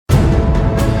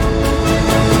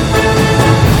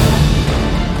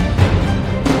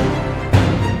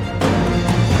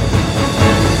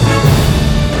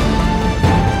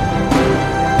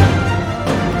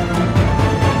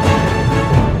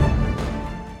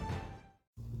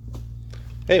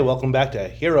Hey, welcome back to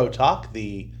HeroTalk,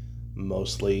 the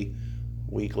mostly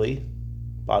weekly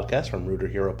podcast from Rooter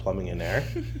Hero Plumbing and Air.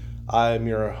 I'm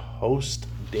your host,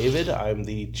 David. I'm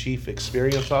the Chief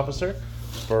Experience Officer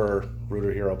for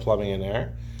Rooter Hero Plumbing and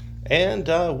Air. And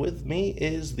with me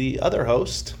is the other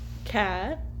host,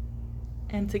 Kat.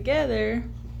 And together,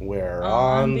 we're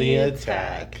on the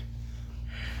attack.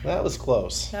 That was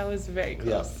close. That was very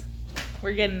close. Yeah.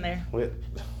 We're getting there.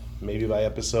 Maybe by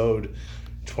episode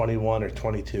 21 or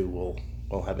 22,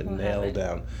 we'll have it nailed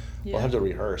down. Yeah. We'll have to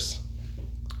rehearse.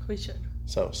 We should.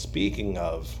 So speaking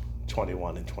of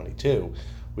 21 and 22,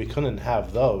 we couldn't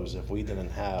have those if we didn't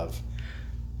have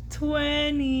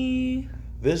 20.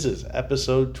 This is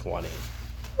episode 20.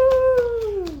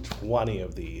 Woo! 20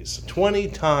 of these. 20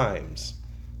 times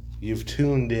you've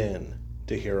tuned in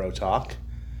to Hero Talk.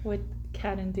 With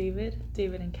Kat and David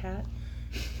and Kat.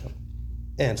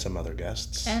 And some other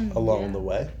guests along the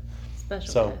way.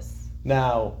 Special guests.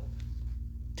 Now,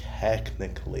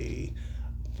 technically,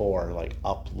 for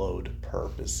upload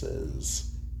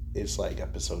purposes, it's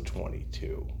episode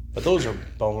 22. But those are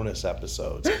bonus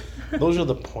episodes. Those are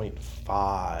the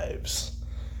 0.5s.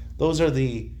 Those are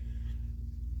the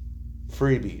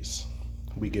freebies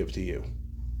we give to you.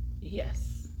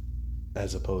 Yes.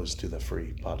 As opposed to the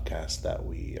free podcast that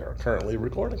we are currently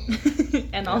recording.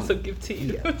 and also give to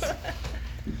you. Yes.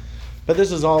 But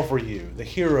this is all for you, the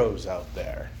heroes out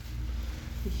there.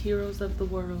 The heroes of the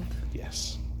world.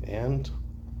 Yes. And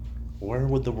where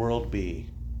would the world be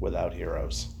without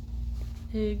heroes?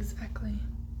 Exactly.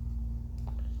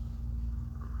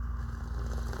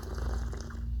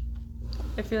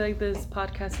 I feel like this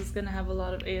podcast is going to have a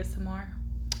lot of ASMR.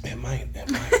 It might.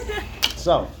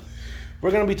 So,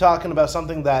 we're going to be talking about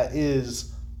something that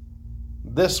is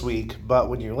this week, but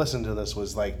when you listen to this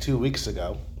was 2 weeks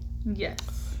ago. Yes.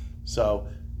 So,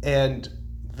 and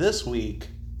this week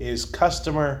is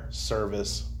Customer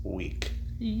Service Week.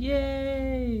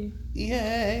 Yay!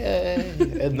 Yay!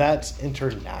 And that's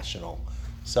international.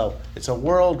 So, it's a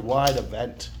worldwide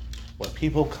event where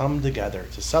people come together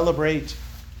to celebrate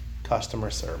customer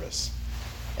service.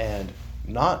 And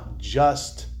not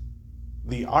just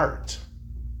the art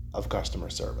of customer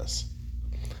service,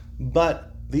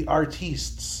 but the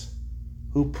artistes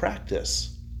who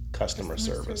practice customer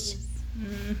service.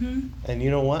 Mm-hmm. And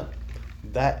you know what?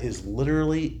 That is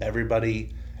literally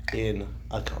everybody in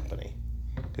a company.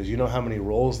 Because you know how many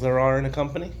roles there are in a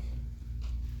company?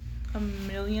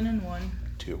 1,000,001.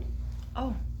 2.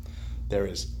 Oh. There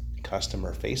is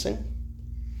customer facing,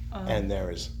 and there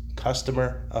is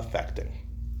customer affecting.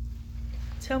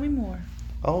 Tell me more.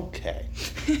 Okay.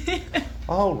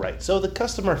 All right. So the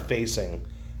customer facing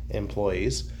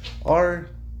employees are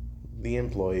the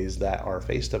employees that are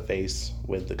face-to-face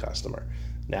with the customer.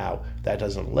 Now, that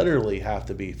doesn't literally have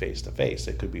to be face-to-face.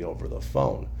 It could be over the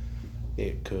phone.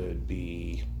 It could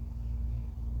be...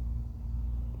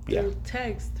 Through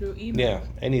text, through email. Yeah,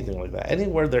 anything like that.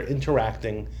 Anywhere they're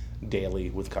interacting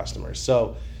daily with customers.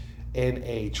 So, in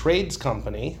a trades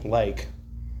company like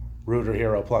Rooter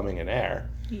Hero Plumbing and Air...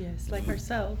 Yes, like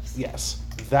ourselves. Yes.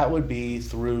 That would be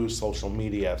through social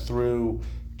media, through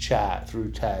chat,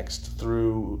 through text,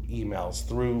 through emails,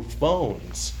 through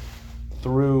phones,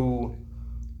 through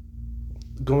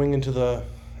going into the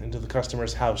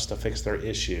customer's house to fix their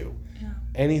issue. Yeah.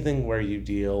 Anything where you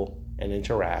deal and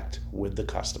interact with the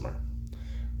customer.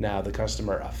 Now, the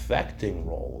customer affecting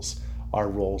roles are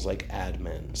roles like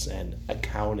admins and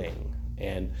accounting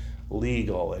and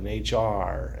legal and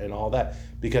HR and all that,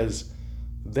 because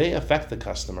they affect the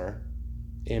customer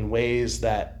in ways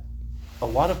that a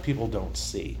lot of people don't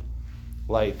see.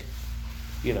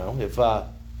 If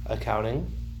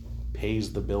accounting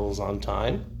pays the bills on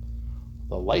time,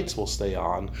 the lights will stay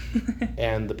on,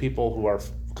 and the people who are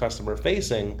customer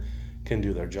facing can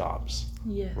do their jobs.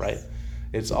 Yes. Right?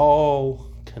 It's all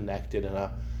connected in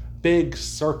a big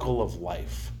circle of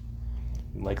life,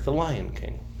 like the Lion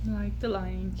King. Like the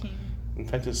Lion King. In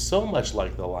fact, it's so much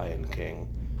like the Lion King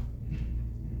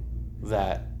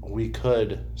that we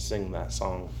could sing that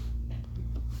song.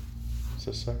 It's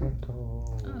a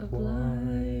circle of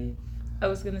life. I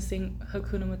was gonna sing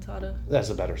Hakuna Matata. That's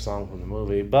a better song from the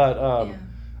movie, but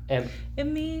and it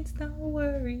means no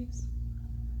worries.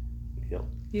 Yep.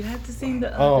 You have to sing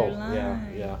the other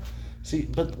line. Yeah. See,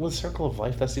 but with Circle of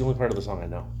Life, that's the only part of the song I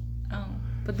know. Oh,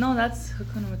 but no, that's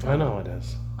Hakuna Matata. I know it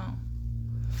is. Oh.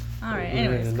 All right.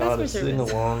 Anyways, customer service. Sing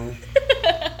along.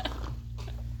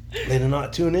 They do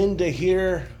not tune in to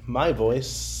hear my voice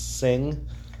sing.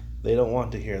 They don't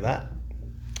want to hear that.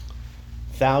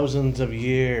 Thousands of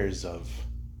years of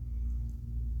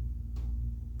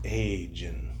age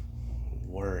and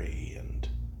worry and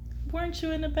Weren't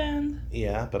you in a band?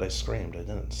 Yeah, but I screamed. I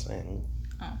didn't sing.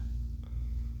 Oh.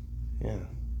 Yeah.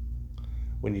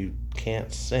 When you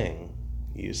can't sing,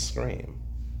 you scream.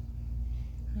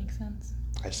 Makes sense.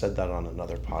 I said that on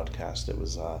another podcast. It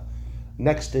was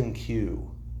Next in Queue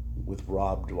with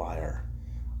Rob Dwyer.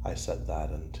 I said that,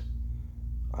 and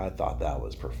I thought that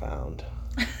was profound.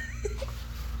 I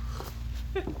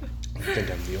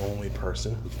think I'm the only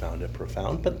person who found it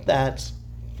profound, but that's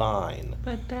fine.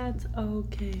 But that's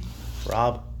okay.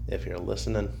 Rob, if you're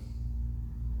listening,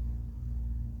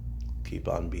 keep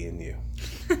on being you.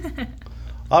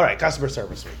 All right, Customer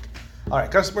Service Week. All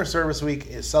right, Customer Service Week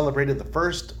is celebrated the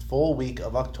first full week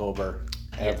of October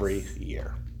every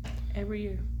year. Every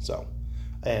year. So,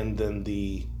 and then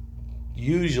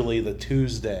usually the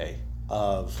Tuesday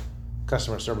of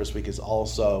Customer Service Week is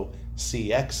also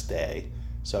CX Day,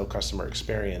 so Customer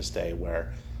Experience Day,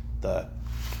 where the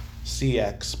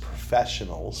CX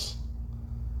professionals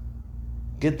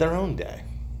get their own day.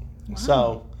 Wow.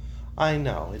 So, I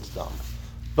know, it's dumb.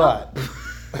 But,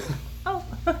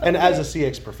 and as a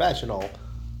CX professional,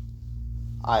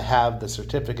 I have the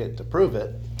certificate to prove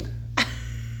it.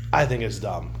 I think it's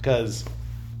dumb, because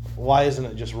why isn't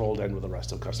it just rolled in with the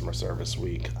rest of Customer Service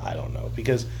Week? I don't know,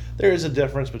 because there is a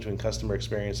difference between customer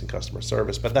experience and customer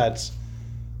service, but that's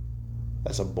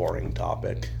a boring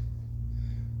topic.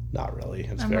 Not really.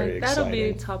 It's very exciting. That'll be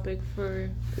a topic for...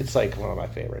 It's like one of my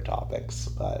favorite topics,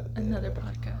 but... Another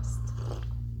podcast.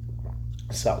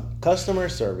 So, Customer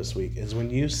Service Week is when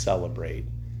you celebrate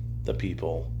the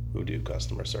people who do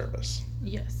customer service.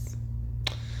 Yes.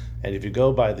 And if you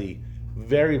go by the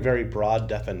very, very broad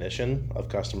definition of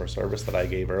customer service that I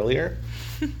gave earlier,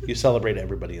 you celebrate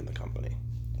everybody in the company,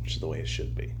 which is the way it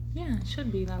should be. Yeah, it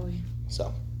should be that way.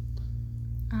 So.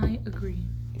 I agree.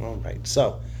 All right.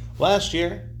 So, last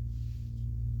year,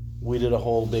 we did a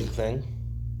whole big thing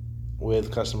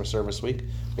with Customer Service Week.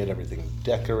 We had everything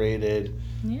decorated.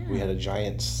 Yeah. We had a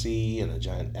giant C and a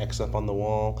giant X up on the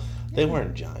wall. Yeah. They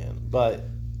weren't giant, but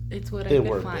it's what I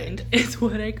could find. Big. It's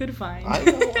what I could find.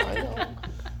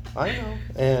 I know.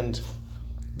 And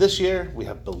this year, we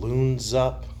have balloons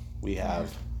up. We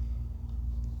have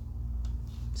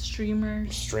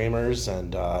streamers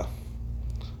and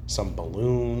some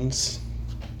balloons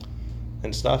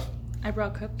and stuff. I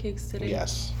brought cupcakes today.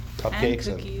 Yes, cupcakes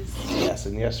and cookies.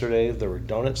 And yesterday there were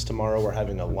donuts. Tomorrow we're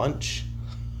having a lunch.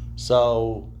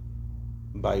 So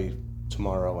by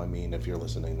tomorrow, I mean, if you're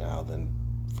listening now, then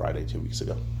Friday 2 weeks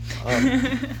ago.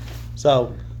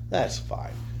 So that's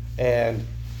fine. And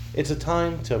it's a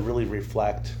time to really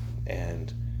reflect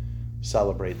and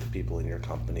celebrate the people in your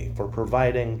company for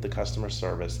providing the customer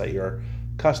service that your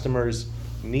customers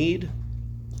need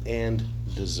and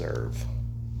deserve.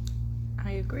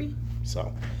 I agree.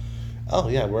 So, oh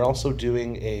yeah, we're also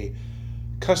doing a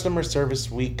Customer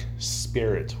Service Week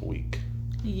Spirit Week.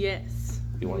 Yes.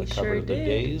 You want to cover the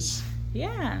days?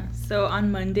 Yeah. So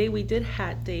on Monday we did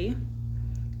Hat Day.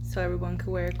 So everyone could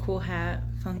wear a cool hat,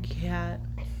 funky hat.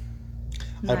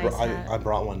 I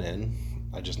brought one in.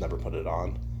 I just never put it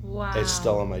on. Wow. It's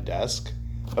still on my desk.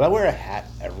 But I wear a hat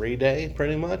every day,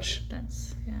 pretty much.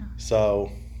 Yeah.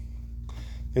 So,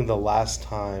 I think the last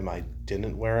time I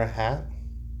didn't wear a hat,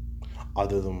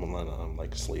 other than when I'm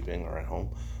like sleeping or at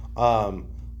home,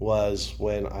 was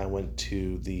when I went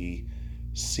to the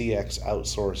CX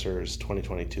Outsourcers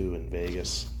 2022 in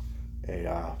Vegas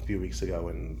a few weeks ago,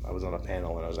 and I was on a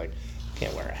panel, and I was like, I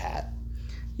can't wear a hat.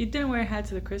 You didn't wear a hat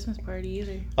to the Christmas party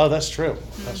either. Oh, that's true.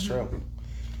 That's true.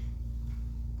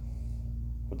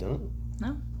 What, didn't?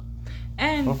 No.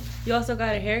 And you also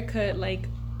got a haircut like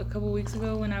a couple weeks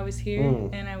ago when I was here,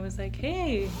 and I was like,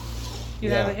 hey, you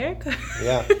have a haircut.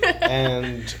 Yeah.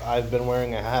 And I've been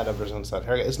wearing a hat ever since that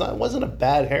haircut. It wasn't a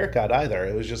bad haircut either.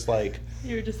 It was just like...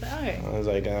 You were just like, all right. I was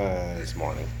like, it's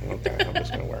morning. Okay, I'm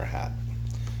just going to wear a hat.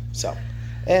 So...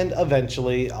 And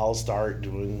eventually I'll start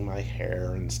doing my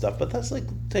hair and stuff, but that's like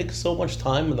takes so much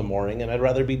time in the morning, and I'd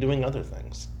rather be doing other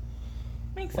things.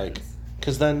 Makes sense.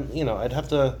 Because then, I'd have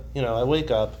to, I wake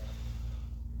up,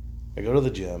 I go to the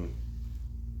gym,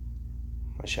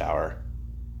 I shower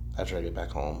after I get back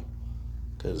home,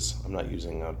 because I'm not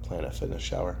using a Planet Fitness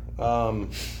shower. And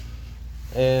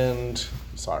then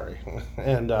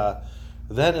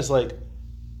it's like,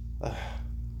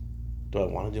 do I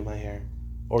want to do my hair?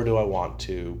 Or do I want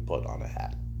to put on a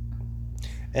hat?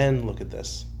 And look at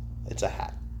this. It's a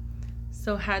hat.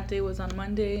 So Hat Day was on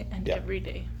Monday and every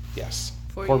day. Yes.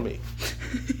 For me.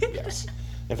 Yes.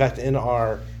 In fact, in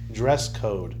our dress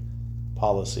code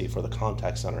policy for the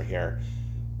contact center here,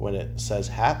 when it says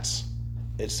hats,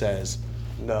 it says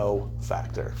no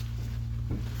factor.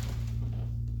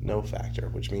 No factor,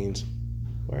 which means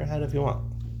wear a hat if you want.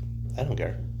 I don't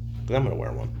care. But I'm going to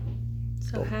wear one.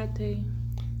 So hat day.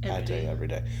 Hat day every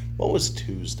day. What was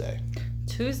Tuesday?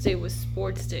 Tuesday was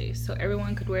sports day. So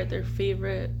everyone could wear their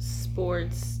favorite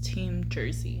sports team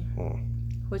jersey.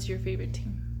 What's your favorite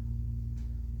team?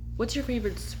 What's your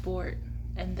favorite sport?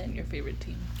 And then your favorite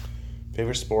team?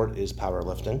 Favorite sport is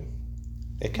powerlifting.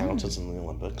 It counts. It's in the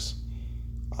Olympics.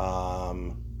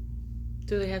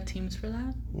 Do they have teams for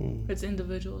that? It's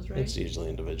individuals, right? It's usually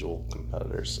individual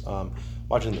competitors.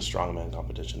 Watching the strongman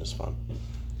competition is fun.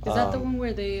 Is that the one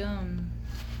where they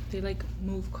like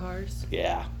move cars?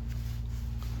 Yeah.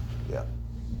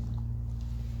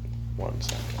 1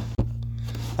 second.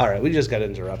 All right, we just got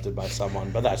interrupted by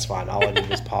someone, but that's fine. I'll let you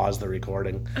just pause the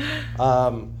recording.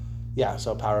 Yeah,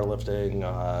 so powerlifting,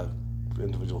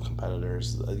 individual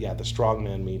competitors. The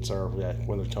strongman meets are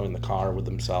when they're towing the car with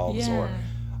themselves, or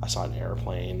I saw an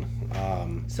airplane.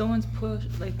 Someone's pulled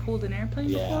an airplane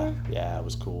before? Yeah, it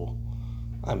was cool.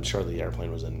 I'm sure the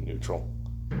airplane was in neutral.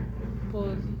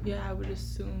 Well, yeah, I would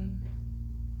assume.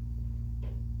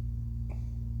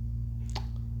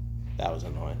 That was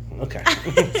annoying. Okay.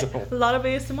 So, a lot of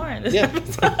ASMR in this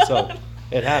episode. So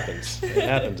it happens. It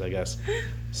happens, I guess.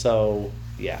 So,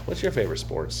 yeah. What's your favorite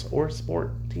sports or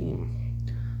sport team?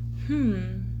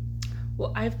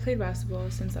 Well, I've played basketball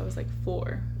since I was like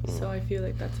 4. So I feel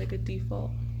like that's like a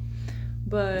default.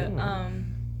 But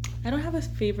I don't have a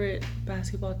favorite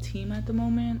basketball team at the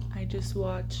moment. I just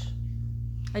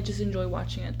enjoy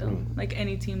watching it though. Like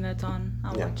any team that's on,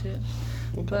 I'll watch it.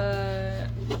 Okay. But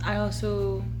I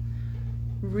also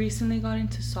recently got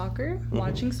into soccer,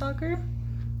 watching soccer,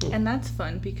 and that's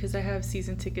fun because I have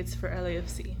season tickets for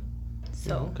LAFC.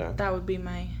 So that would be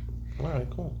my. All right,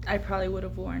 cool. I probably would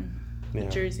have worn a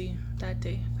jersey that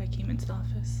day if I came into the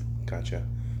office. Gotcha.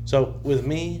 So with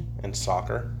me and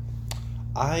soccer,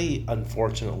 I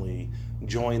unfortunately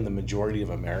joined the majority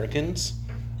of Americans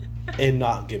in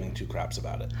not giving two craps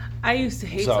about it. I used to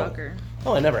hate soccer.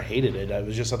 Oh, I never hated it. It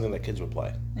was just something that kids would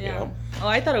play. Yeah. You know? Oh,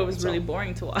 I thought it was really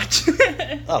boring to watch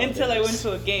until I went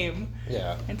to a game.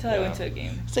 Yeah. I went to a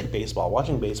game. It's like baseball.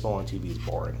 Watching baseball on TV is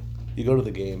boring. You go to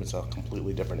the game, it's a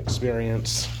completely different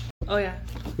experience. Oh, yeah.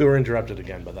 We were interrupted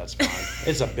again, but that's fine.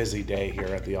 It's a busy day here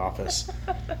at the office.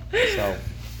 So,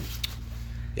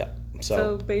 yeah.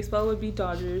 So baseball would be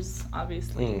Dodgers,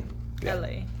 obviously.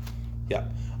 LA. Yeah.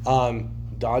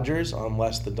 Dodgers,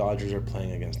 unless the Dodgers are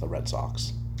playing against the Red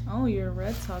Sox. Oh, you're a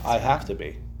Red Sox fan. I have to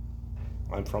be.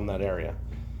 I'm from that area.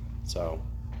 So,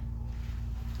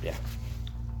 yeah.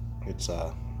 It's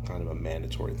kind of a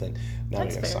mandatory thing. Now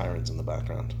we got sirens in the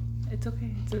background. It's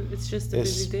okay. It's just a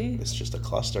busy day. It's just a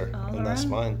cluster, that's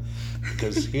fine.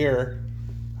 Because here,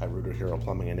 at Rooter Hero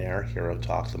Plumbing and Air,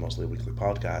 HeroTalk, the mostly weekly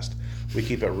podcast, we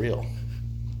keep it real.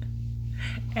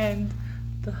 And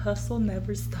the hustle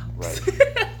never stops.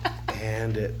 Right.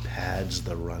 And it pads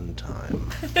the runtime.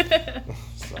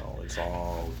 So it's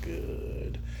all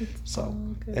good.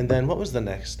 All good. And then what was the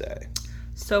next day?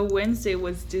 So Wednesday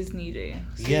was Disney Day.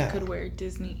 So you could wear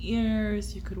Disney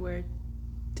ears, you could wear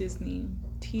Disney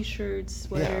t-shirts,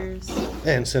 sweaters.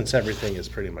 Yeah. And since everything is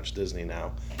pretty much Disney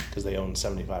now, because they own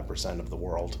 75% of the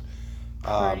world,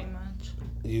 pretty much,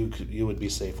 you would be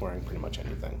safe wearing pretty much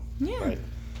anything. Yeah. Right?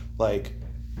 Like,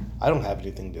 I don't have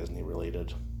anything Disney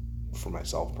related for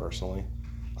myself personally,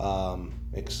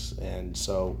 and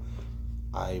so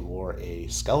I wore a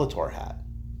Skeletor hat.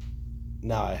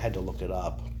 Now I had to look it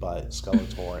up, but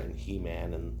Skeletor and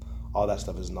He-Man and all that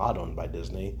stuff is not owned by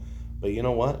Disney. But you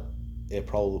know what? It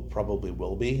probably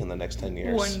will be in the next 10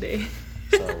 years. One day.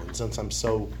 So since I'm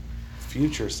so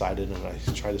future-sighted and I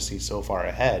try to see so far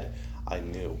ahead, I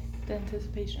knew. The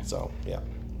anticipation. So, yeah.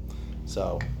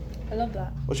 So. I love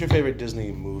that. What's your favorite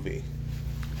Disney movie?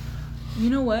 You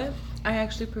know what? I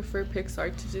actually prefer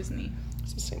Pixar to Disney.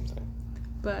 It's the same thing.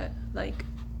 But, like,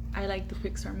 I like the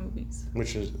Pixar movies.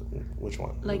 Which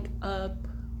one? Like Up.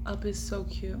 Up is so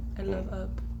cute. I love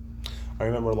Up. I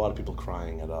remember a lot of people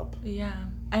crying at Up. Yeah.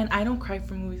 And I don't cry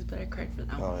for movies, but I cried for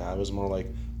that one. Oh, yeah. I was more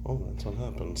like, oh, that's what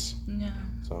happens. Yeah.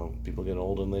 So people get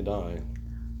old and they die.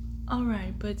 All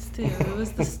right, but still, it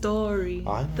was the story.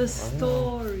 I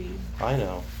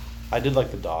know. I did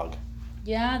like the dog.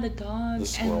 Yeah, the dog. The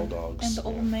squirrel dogs. And the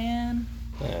old man.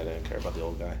 I didn't care about the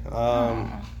old guy.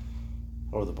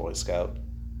 Or the Boy Scout.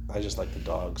 I just like the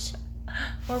dogs.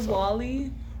 Or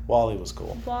WALL-E. WALL-E was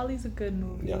cool. WALL-E's a good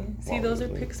movie. Yeah, see, WALL-E those are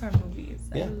Pixar movies.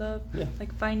 Yeah. I love,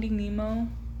 like Finding Nemo.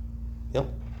 Yep.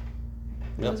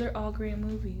 Those are all great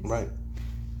movies. Right.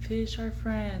 Fish are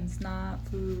friends, not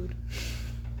food.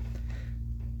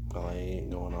 Well, I ain't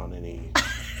going on any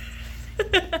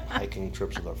hiking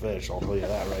trips with a fish, I'll tell you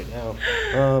that right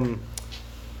now.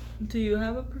 Do you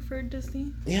have a preferred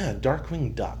Disney? Yeah,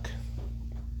 Darkwing Duck.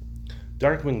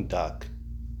 Darkwing Duck,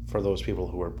 for those people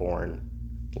who were born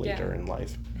later in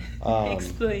life,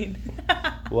 Explain.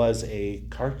 was a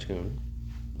cartoon,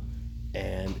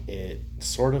 and it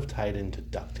sort of tied into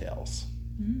DuckTales.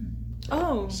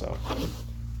 Oh. So,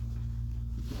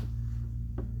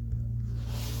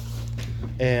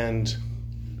 and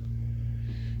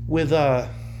with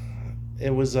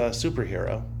it was a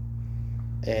superhero,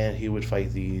 and he would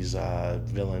fight these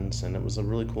villains, and it was a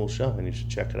really cool show, and you should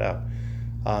check it out.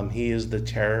 He is the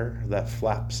terror that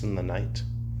flaps in the night.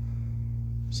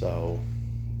 So,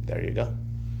 there you go.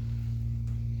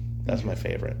 That's my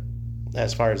favorite.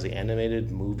 As far as the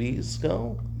animated movies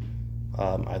go,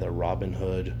 either Robin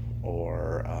Hood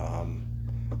or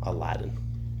Aladdin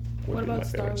would What be my about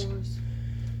Star favorites. Wars?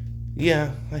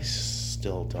 Yeah, I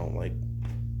still don't like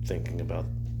thinking about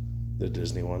the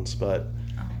Disney ones, but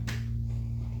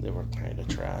they were kind of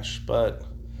trash. But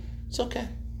it's okay.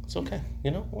 It's okay.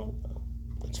 You know what?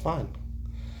 It's fine.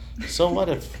 So what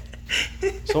if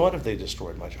they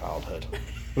destroyed my childhood?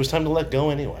 It was time to let go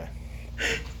anyway.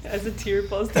 As a tear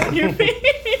falls down your face.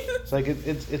 It's like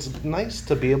it's nice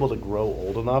to be able to grow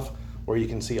old enough where you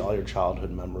can see all your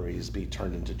childhood memories be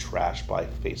turned into trash by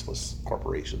faceless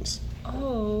corporations.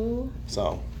 Oh.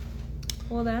 So.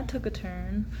 Well, that took a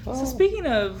turn. Oh. So speaking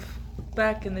of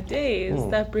back in the days,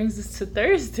 that brings us to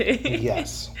Thursday.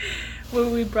 Yes. Where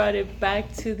we brought it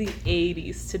back to the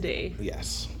 80s today.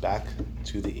 Yes, back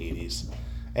to the 80s.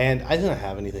 And I didn't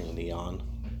have anything neon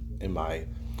in my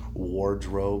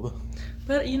wardrobe.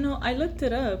 But, you know, I looked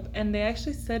it up, and they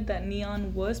actually said that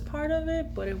neon was part of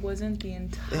it, but it wasn't the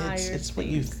entire It's what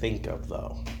thing. you think of,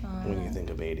 though, when you think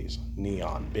of 80s.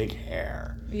 Neon, big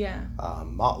hair, Yeah.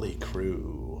 Motley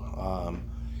Crue,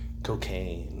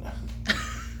 cocaine.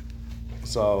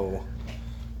 So,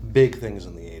 big things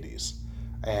in the 80s.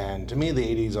 And to me, the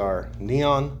 80s are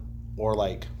neon or,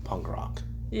 like, punk rock.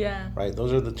 Yeah. Right?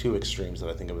 Those are the two extremes that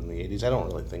I think of in the 80s. I don't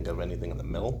really think of anything in the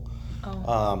middle.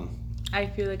 Oh. I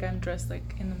feel like I'm dressed,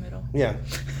 like, in the middle. Yeah.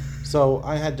 So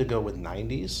I had to go with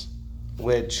 90s,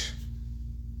 which,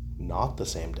 not the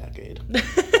same decade,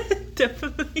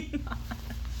 Definitely not.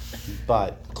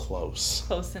 but close.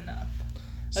 Close enough.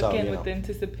 So, Again, you with know,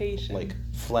 anticipation. like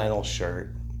flannel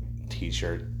shirt,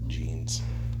 t-shirt, jeans.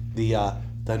 The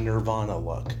Nirvana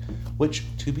look, which,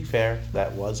 to be fair,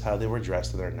 that was how they were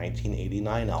dressed in their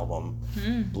 1989 album,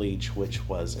 Bleach, which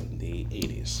was in the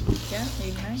 80s. Yeah,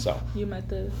 89. So. You met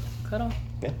the cutoff.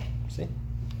 Yeah, see?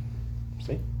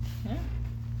 Yeah.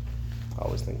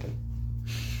 Always thinking.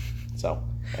 So.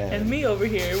 And me over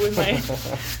here with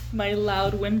my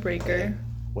loud windbreaker.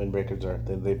 Windbreakers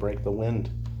they break the wind.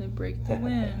 They break the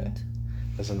wind.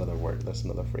 That's another word. That's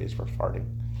another phrase for farting.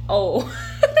 Oh.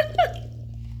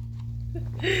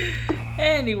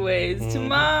 Anyways,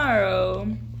 tomorrow,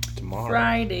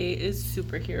 Friday, is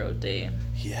Superhero Day.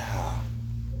 Yeah.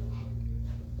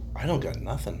 I don't got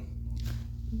nothing.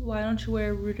 Why don't you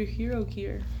wear Rooter Hero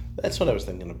gear? That's what I was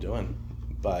thinking of doing,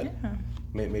 but Yeah.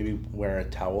 maybe wear a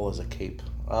towel as a cape.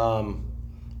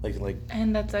 Like.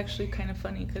 And that's actually kind of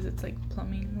funny because it's like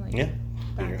plumbing, like Yeah.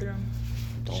 bathroom.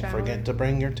 Don't shower. forget to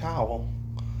bring your towel.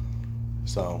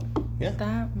 So yeah.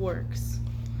 That works.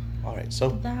 All right. So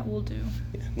That will do.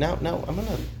 yeah. Now I'm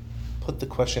gonna put the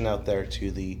question out there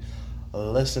to the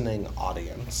listening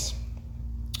audience,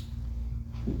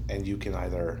 and you can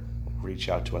either reach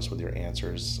out to us with your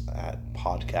answers at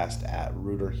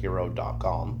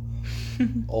podcast@rooterhero.com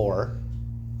or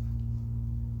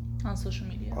On social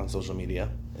media. on social media,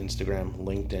 Instagram,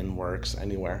 LinkedIn works,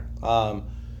 anywhere.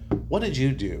 What did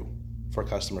you do for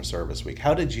Customer Service Week?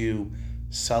 How did you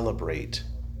celebrate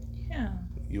Yeah.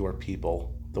 your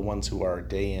people, the ones who are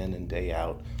day in and day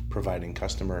out providing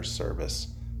customer service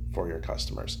for your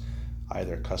customers,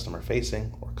 either customer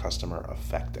facing or customer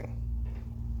affecting?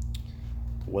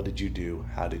 What did you do?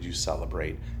 How did you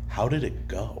celebrate? How did it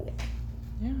go?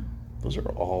 Yeah. Those are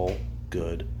all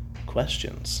good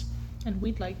questions. And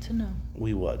we'd like to know.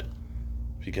 We would,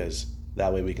 because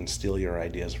that way we can steal your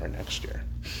ideas for next year.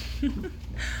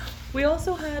 We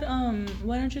also had,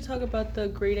 why don't you talk about the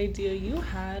great idea you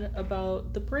had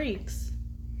about the breaks?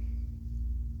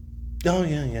 Oh,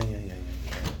 yeah.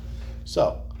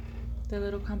 So, The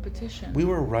little competition. we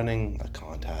were running a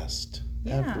contest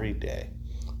Yeah. every day,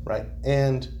 right?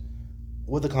 And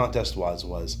what the contest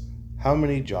was how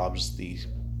many jobs the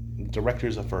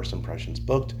directors of First Impressions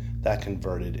booked that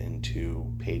converted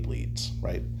into paid leads,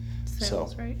 right?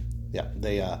 Sales, right? Yeah,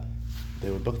 they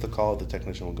would book the call, the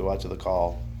technician would go out to the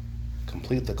call,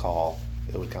 complete the call,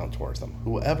 it would count towards them.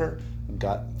 Whoever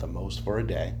got the most for a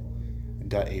day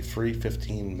got a free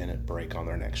 15-minute break on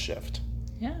their next shift.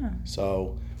 Yeah.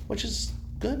 So, which is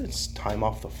good. It's time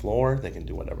off the floor. They can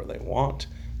do whatever they want.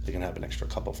 They can have an extra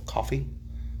cup of coffee.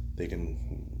 They can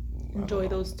Enjoy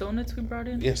those donuts we brought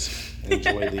in. Yes,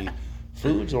 enjoy the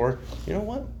foods, or you know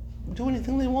what, do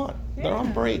anything they want. Yeah. They're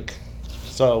on break.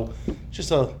 So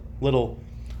just a little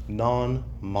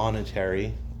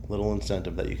non-monetary little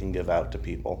incentive that you can give out to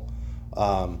people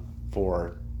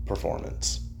for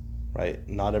performance, right?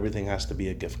 Not everything has to be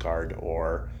a gift card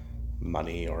or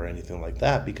money or anything like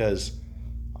that, because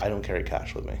I don't carry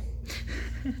cash with me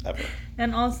ever.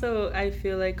 And also I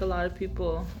feel like a lot of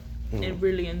people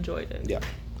really enjoyed it.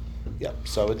 Yeah,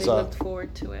 so it's they looked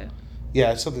forward to it.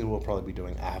 Yeah, it's something we'll probably be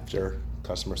doing after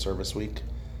Customer Service Week,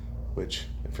 which,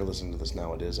 if you're listening to this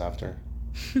now, it is after.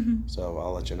 So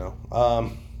I'll let you know.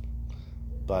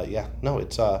 But yeah, no,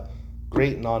 it's a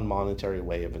great non-monetary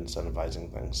way of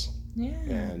incentivizing things. Yeah.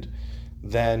 And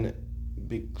then,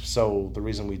 so the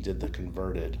reason we did the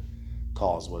converted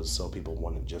calls was so people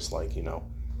wouldn't just like,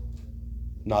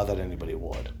 not that anybody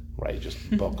would, right?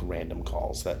 Just book random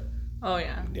calls that. Oh,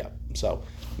 yeah. Yeah. So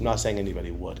I'm not saying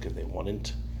anybody would, because they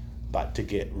wouldn't, but to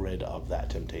get rid of that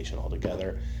temptation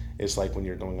altogether, it's like when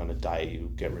you're going on a diet,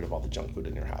 you get rid of all the junk food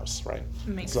in your house, right?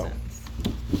 Makes sense.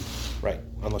 Right.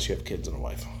 Unless you have kids and a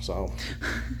wife. So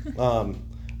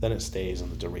then it stays,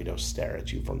 and the Doritos stare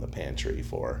at you from the pantry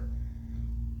for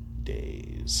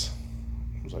days.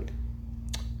 I was like,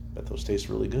 bet those taste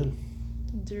really good.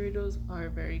 Doritos are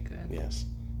very good. Yes.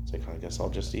 It's like, I guess I'll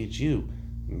just eat you.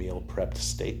 Meal prepped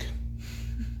steak.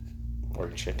 Or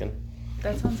chicken.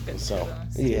 That sounds good. So,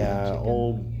 yeah,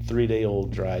 old 3-day-old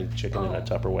dried chicken in a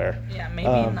Tupperware. Yeah,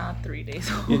 maybe not 3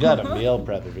 days old. You got to meal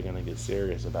prep if you're going to get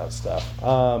serious about stuff.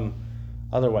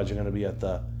 Otherwise, you're going to be at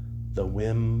the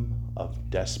whim of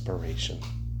desperation.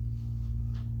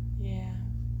 Yeah.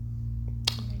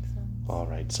 That makes sense. All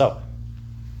right. So,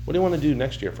 what do you want to do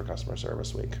next year for Customer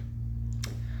Service Week?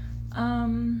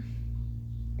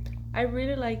 I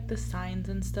really like the signs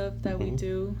and stuff that we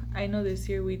do. I know this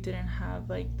year we didn't have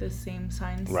like the same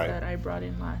signs that I brought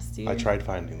in last year. I tried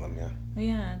finding them, yeah.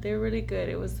 Yeah, they're really good.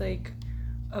 It was like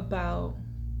about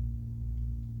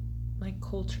like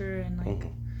culture and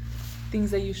like things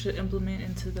that you should implement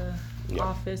into the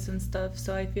office and stuff.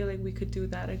 So I feel like we could do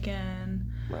that again.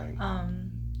 Right.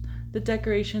 The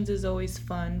decorations is always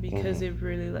fun because it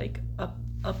really like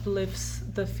uplifts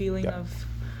the feeling of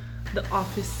the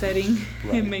office setting.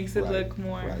 Right, it makes it look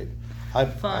more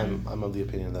fun. I'm of the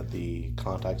opinion that the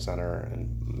contact center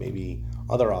and maybe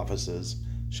other offices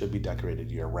should be decorated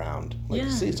year round, like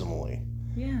seasonally.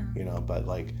 Yeah. But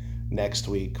like next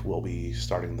week we'll be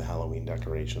starting the Halloween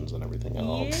decorations and everything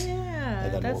else. Yeah.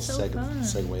 And then that's we'll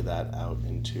segue that out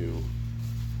into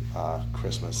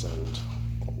Christmas and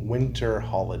winter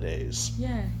holidays.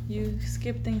 Yeah, you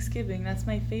skip Thanksgiving. That's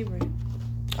my favorite.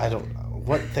 I don't know.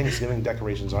 What Thanksgiving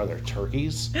decorations are there?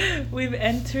 Turkeys? We've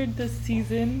entered the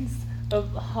seasons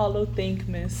of Hollow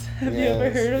Thankmas. Have you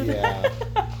ever heard of that?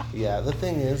 Yeah, the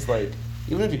thing is, like,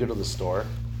 even if you go to the store,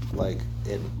 like,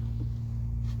 in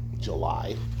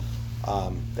July,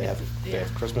 they have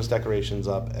Christmas decorations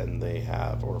up, and they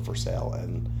have, or for sale,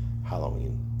 and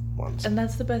Halloween ones. And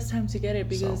that's the best time to get it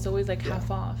because it's always, like,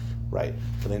 half off. Right.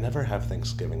 But they never have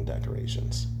Thanksgiving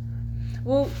decorations.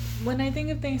 Well, when I think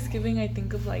of Thanksgiving, I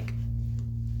think of, like,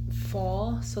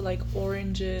 fall, so like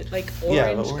orange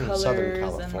colors in Southern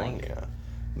California. And like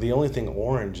the only thing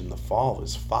orange in the fall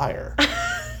is fire.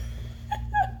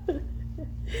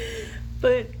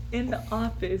 But in the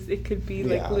office it could be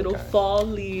like little fall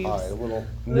leaves. Little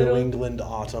New England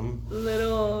autumn.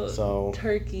 Little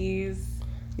turkeys.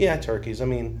 Yeah, turkeys. I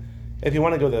mean, if you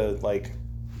want to go the like,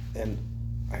 and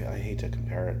I hate to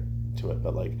compare it to it,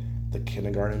 but like the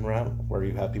kindergarten route where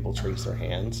you have people trace their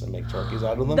hands and make turkeys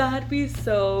out of them. That'd be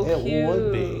so cute.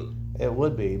 It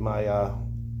would be. My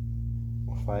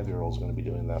 5-year-old's going to be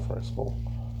doing that for school.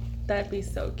 That'd be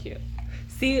so cute.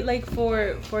 See, like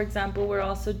for example, we're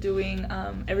also doing,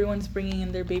 everyone's bringing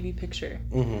in their baby picture.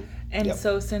 And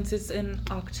so since it's in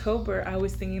October, I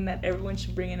was thinking that everyone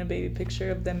should bring in a baby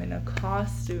picture of them in a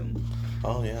costume.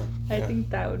 Oh, yeah. I think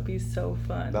that would be so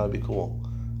fun. That would be cool.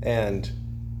 And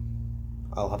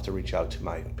I'll have to reach out to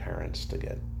my parents to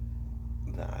get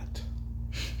that.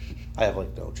 I have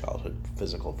like no childhood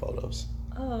physical photos.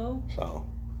 Oh. So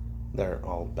they're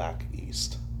all back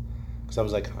east. Because I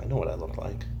was like, I know what I look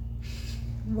like.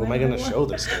 Who am I going to show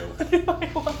this to? What do I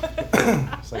want?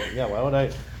 It's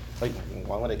like,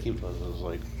 why would I keep those? It was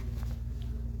like,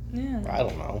 I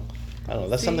don't know.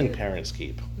 That's something parents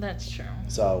keep. That's true.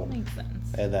 So, makes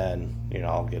sense. And then,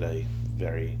 I'll get a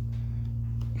very,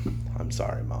 I'm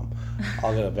sorry, Mom.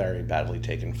 I'll get a very badly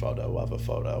taken photo of a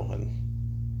photo.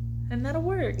 And that'll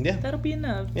work. Yeah. That'll be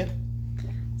enough. Yeah.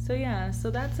 So yeah, so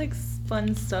that's like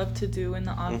fun stuff to do in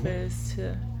the office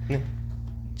to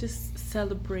just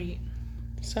celebrate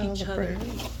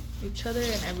each other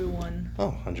and everyone.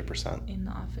 Oh, 100%. In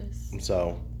the office.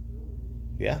 So,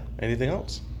 yeah, anything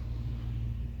else?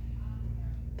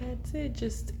 That's it.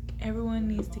 Just everyone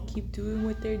needs to keep doing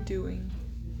what they're doing.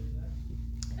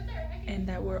 And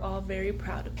that we're all very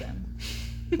proud of them.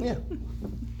 Yeah.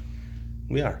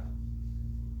 We are.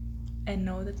 And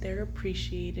know that they're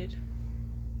appreciated.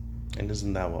 And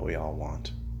isn't that what we all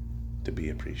want? To be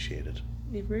appreciated.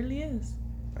 It really is.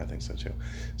 I think so too.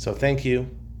 So thank you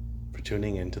for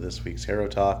tuning in to this week's Hero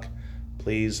Talk.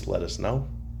 Please let us know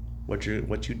what you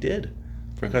did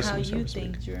for and customer how service. you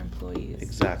thanked your employees.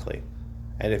 Exactly.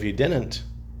 And if you didn't,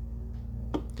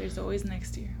 there's always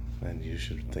next year. Then you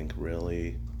should think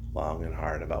really long and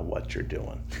hard about what you're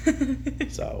doing.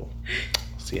 So,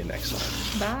 see you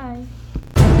next time.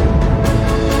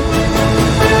 Bye.